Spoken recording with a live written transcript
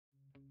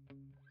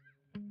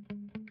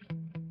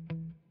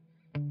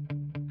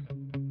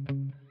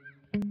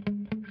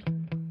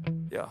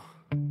Yeah.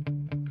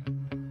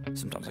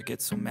 Sometimes I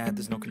get so mad,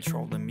 there's no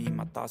controlling me.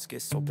 My thoughts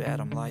get so bad,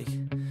 I'm like,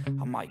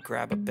 I might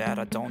grab a bat,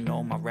 I don't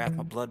know. My wrath,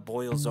 my blood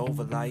boils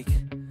over like,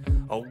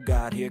 oh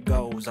God, here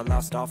goes. I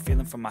lost all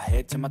feeling from my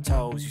head to my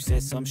toes. You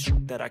said some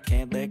shit that I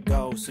can't let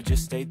go, so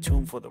just stay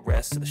tuned for the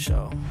rest of the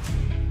show.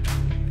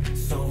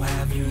 So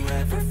have you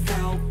ever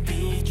felt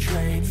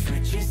betrayed?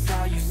 Switches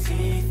how you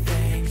see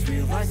things,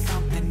 realize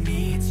something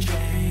needs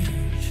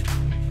change.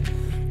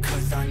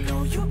 Cause I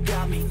know you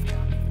got me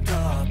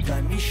up,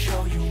 let me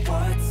show you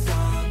what's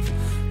up.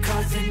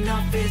 Cause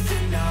enough is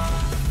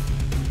enough.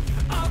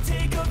 I'll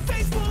take a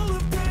face full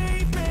of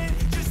pavement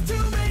just to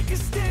make a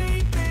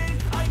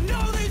statement. I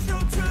know there's no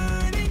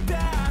turning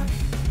back.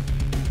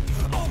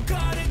 Oh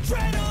God,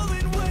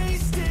 adrenaline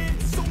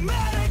wasted, so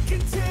mad I can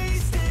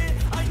taste it.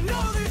 I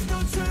know there's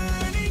no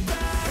turning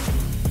back.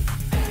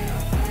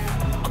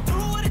 I'll do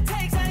what it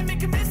takes, I ain't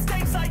making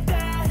mistakes like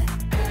that.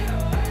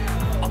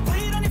 I'll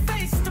bleed on your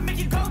face just to make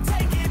you go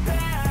take it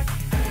back.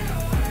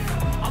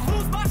 I'll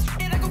lose my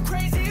shit, I go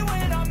crazy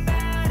when I'm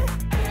mad.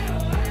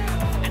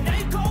 And now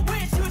you go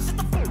wish you would shut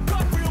the fuck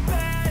up real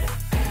bad.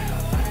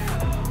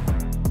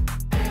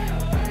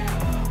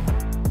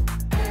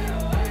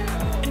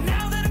 And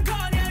now that I'm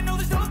gone, yeah, I know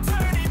there's no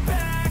turning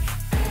back.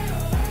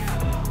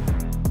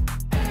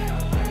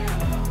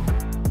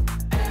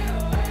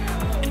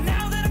 And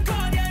now that I'm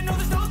gone, yeah, I know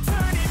there's no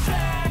turning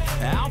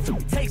back. I'll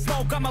take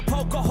smoke, I'ma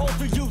poke a hole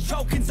through you,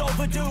 choking's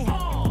overdue.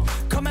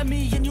 Come at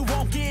me and you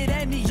won't get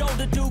any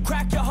older, dude.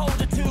 Crack your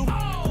holder too.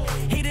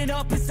 Heating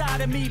up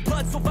inside of me,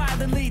 blood so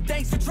violently.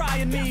 Thanks for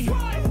trying me.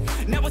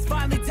 Now it's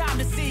finally time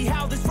to see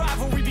how this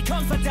rivalry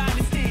becomes my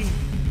dynasty.